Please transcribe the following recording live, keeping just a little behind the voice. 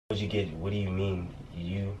What'd you get? What do you mean?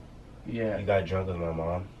 You got drunk with my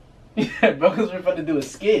mom? Yeah, bro, because we're about to do a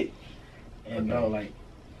skit. And bro, like,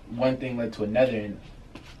 one thing led to another, and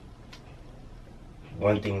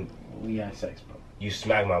one thing, we had sex, bro. You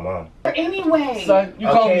smacked my mom. Anyway, son, you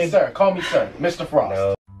call me sir. Call me sir, Mr. Frost.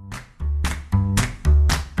 No.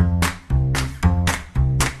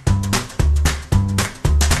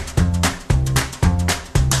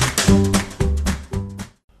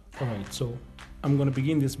 Alright, so I'm gonna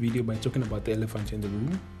begin this video by talking about the elephant in the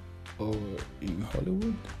room, or in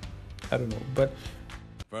Hollywood. I don't know, but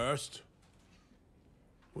first,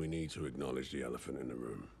 we need to acknowledge the elephant in the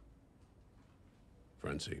room.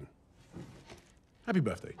 Francine, happy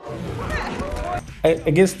birthday. I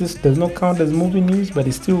guess this does not count as movie news, but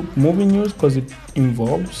it's still movie news because it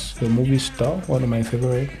involves the movie star, one of my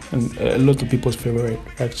favorite, and a lot of people's favorite,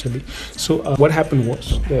 actually. So what happened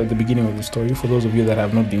was, the beginning of the story, for those of you that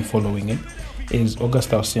have not been following it, is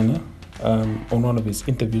August Alsina, on one of his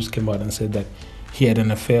interviews, came out and said that he had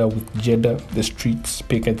an affair with Jada, the streets,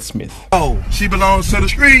 Pickett Smith. Oh, she belongs to the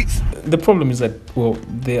streets. The problem is that, well,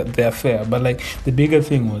 they're fair, but like the bigger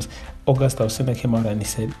thing was August Alsina came out and he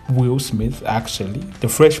said Will Smith, actually, the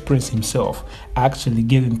Fresh Prince himself, actually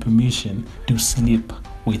gave him permission to sleep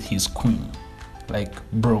with his queen. Like,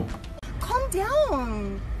 bro. Calm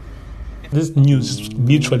down. This news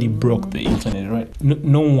literally broke the internet, right?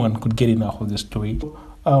 No one could get enough of the story.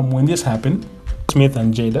 When this happened, Smith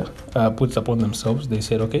and Jada put it upon themselves. They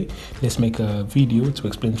said, okay, let's make a video to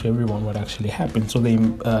explain to everyone what actually happened. So they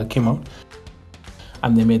came out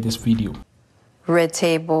and they made this video. Red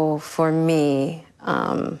table for me,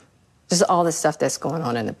 just all the stuff that's going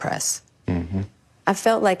on in the press. Mm-hmm. I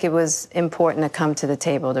felt like it was important to come to the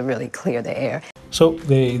table to really clear the air. So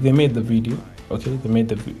they made the video. Okay, they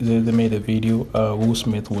made a video. Will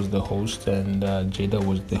Smith was the host and Jada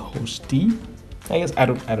was the hostee. I guess I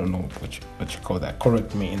don't know what you call that.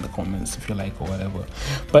 Correct me in the comments if you like or whatever.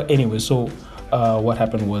 But anyway, so what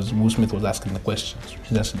happened was Will Smith was asking the questions.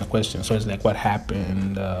 He's asking the questions. So it's like, what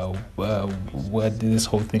happened? Where did this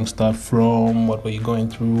whole thing start from? What were you going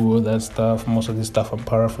through? All that stuff. Most of this stuff I'm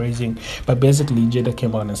paraphrasing. But basically, Jada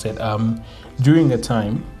came out and said, during a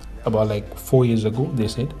time about like 4 years ago, they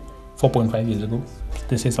said 4.5 years ago,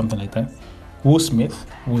 they said something like that. Will Smith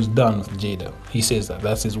was done with Jada. He says that.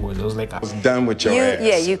 That's his word. I was like, I was done with your ass.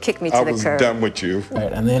 Yeah, you kicked me to the curb. I was done with you.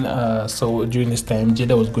 Right, and then, so during this time,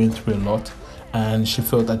 Jada was going through a lot, and she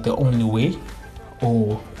felt that the only way,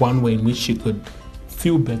 or one way in which she could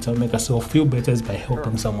feel better, make herself feel better, is by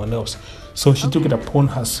helping someone else. So she took it upon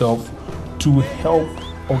herself to help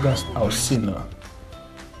August Alsina.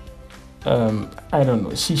 I don't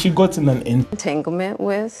know. She got in an entanglement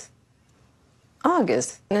with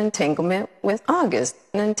August, an entanglement with August,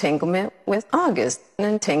 an entanglement with August, an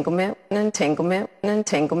entanglement, an entanglement, an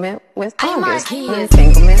entanglement with August, an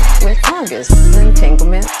entanglement with August, an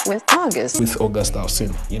entanglement with August. With August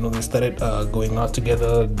Alsina, you know, they started going out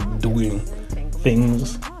together, doing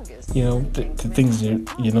things, you know, the things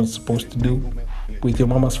you're not supposed to do with your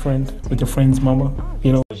mama's friend, with your friend's mama,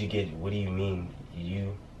 you know. What'd you get? What do you mean?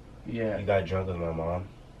 You got drunk with my mom?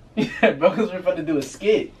 Yeah, bro, because we're about to do a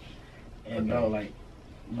skit. And bro, like,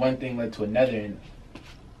 one thing led to another, and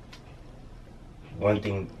one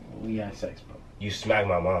thing, we had sex, bro. You smacked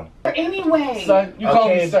my mom. Anyway, son, you call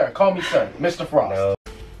me sir. Call me sir, Mr. Frost. No.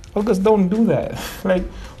 August, don't do that. Like,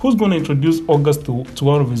 who's gonna introduce August to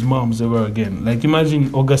one of his moms ever again? Like,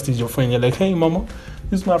 imagine August is your friend. You're like, hey, mama,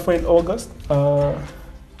 this is my friend August. Yeah,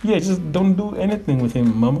 just don't do anything with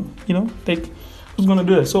him, mama. You know, like, who's gonna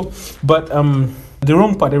do that? So, but the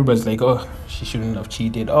wrong part, everybody's like, oh, she shouldn't have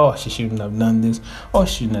cheated. Oh, she shouldn't have done this. Oh,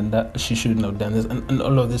 she shouldn't have done this. And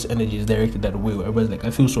all of this energy is directed at Will. Everybody's like,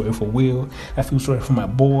 I feel sorry for Will. I feel sorry for my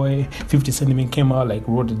boy. 50 Cent came out, like,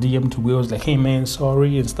 wrote a DM to Will. Was like, hey, man,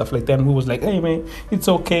 sorry, and stuff like that. And Will was like, hey, man, it's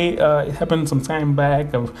okay. It happened some time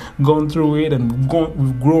back. I've gone through it, and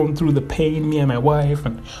we've grown through the pain, me and my wife,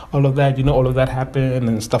 and all of that. You know, all of that happened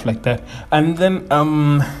and stuff like that. And then,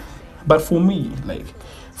 but for me,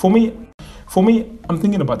 I'm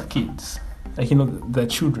thinking about the kids, like, you know, the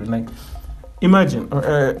children. Like, imagine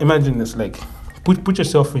this. Like, put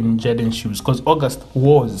yourself in Jaden's shoes, because August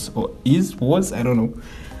was I don't know,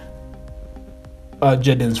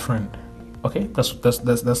 Jaden's friend. Okay, that's what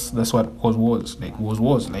was like.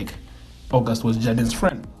 Was like, August was Jaden's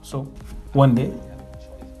friend. So one day,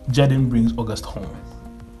 Jaden brings August home,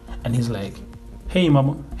 and he's like, hey,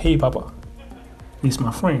 mama, hey, papa, this is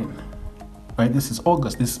my friend. Right, this is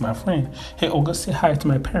August. This is my friend. Hey, August, say hi to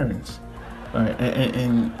my parents.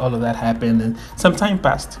 and all of that happened, and some time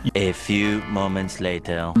passed. A few moments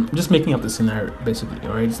later. I'm just making up the scenario, basically,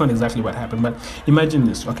 all right? It's not exactly what happened, but imagine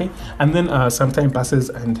this, okay? And then some time passes,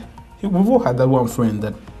 and we've all had that one friend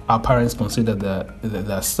that our parents consider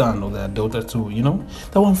their son or their daughter too, you know?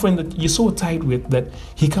 That one friend that you're so tight with that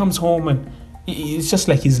he comes home and it's just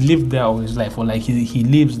like he's lived there all his life, or like he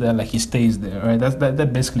lives there, like he stays there, right?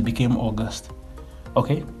 That basically became August,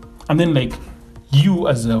 okay? And then like you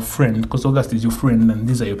as a friend, because August is your friend and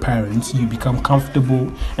these are your parents, you become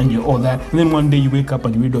comfortable and you're all that, and then one day you wake up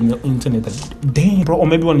and you read on the internet that, damn bro, or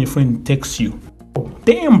maybe one of your friends texts you, oh,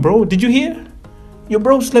 damn bro, did you hear? Your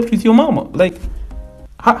bro slept with your mama. Like,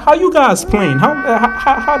 how you guys playing? How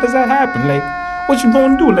does that happen? Like, what you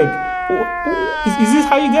gonna do? Like, is this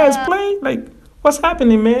how you guys play? Like, what's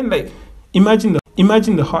happening, man? Like, imagine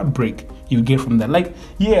the heartbreak you get from that. Like,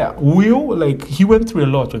 yeah, Will, like, he went through a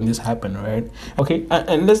lot when this happened, right? Okay,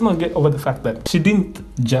 and let's not get over the fact that she didn't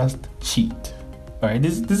just cheat. All right,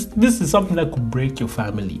 this is something that could break your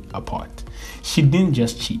family apart. She didn't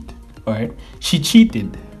just cheat. All right, she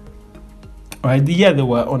cheated. All right, yeah, they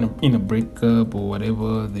were in a breakup or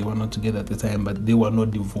whatever. They were not together at the time, but they were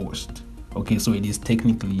not divorced. Okay, so it is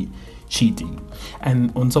technically cheating.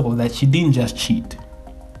 And on top of that, she didn't just cheat.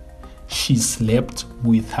 She slept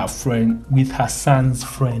with her friend, with her son's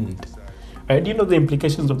friend. Right? Do you know the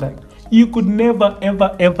implications of that? You could never,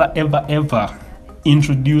 ever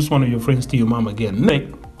introduce one of your friends to your mom again. Like,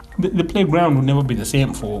 the playground will never be the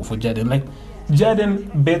same for Jaden. Like,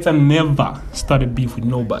 Jaden better never start a beef with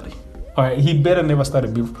nobody. All right, he better never start a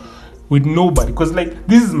beef with nobody, because like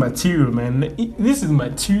this is material, man. This is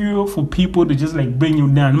material for people to just like bring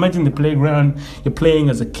you down. Imagine the playground, you're playing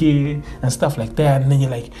as a kid and stuff like that, and then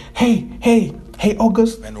you're like, hey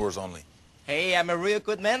August, Mentors only. Hey, I'm a real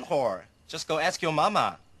good mentor. Just go ask your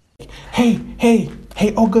mama. Hey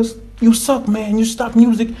August, you suck, man. You stop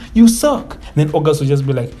music, you suck. And then August will just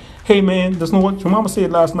be like, hey man, that's not what your mama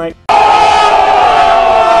said last night.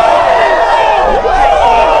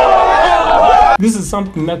 This is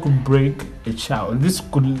something that could break a child. This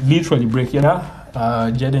could literally break.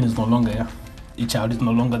 Jaden is no longer a child. Is no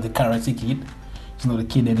longer the karate kid. He's not a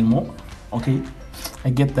kid anymore. Okay, I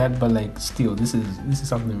get that, but like still, this is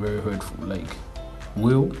something very hurtful. Like,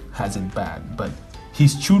 Will has it bad, but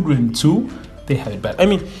his children too, they have it bad. I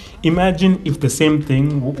mean, imagine if the same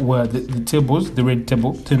thing were the red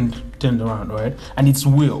table turned around, right? And it's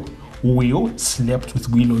Will slept with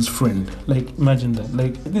Willow's friend. Like, imagine that.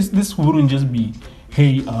 Like, this wouldn't just be,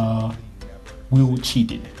 hey, Will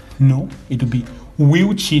cheated. No, it would be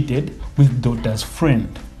Will cheated with daughter's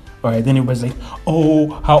friend. All right, then everybody's like, oh,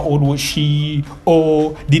 how old was she?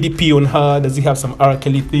 Oh, did he pee on her? Does he have some R.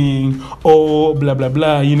 Kelly thing? Oh, blah blah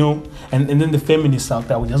blah, you know. And then the feminists out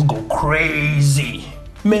there will just go crazy.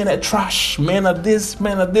 Men are trash. Men are this.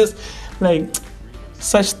 Men are this. Like,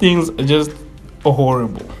 such things are just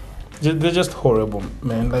horrible. They're just horrible,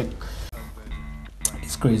 man. Like,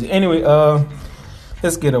 it's crazy. Anyway,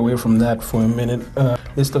 let's get away from that for a minute.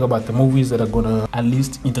 Let's talk about the movies that are gonna at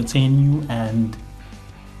least entertain you and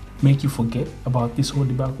make you forget about this whole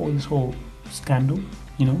debacle, this whole scandal.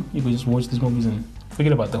 You know, you could just watch these movies and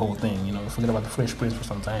forget about the whole thing. You know, forget about the Fresh Prince for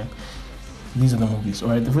some time. These are the movies. All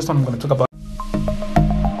right, the first one I'm gonna talk about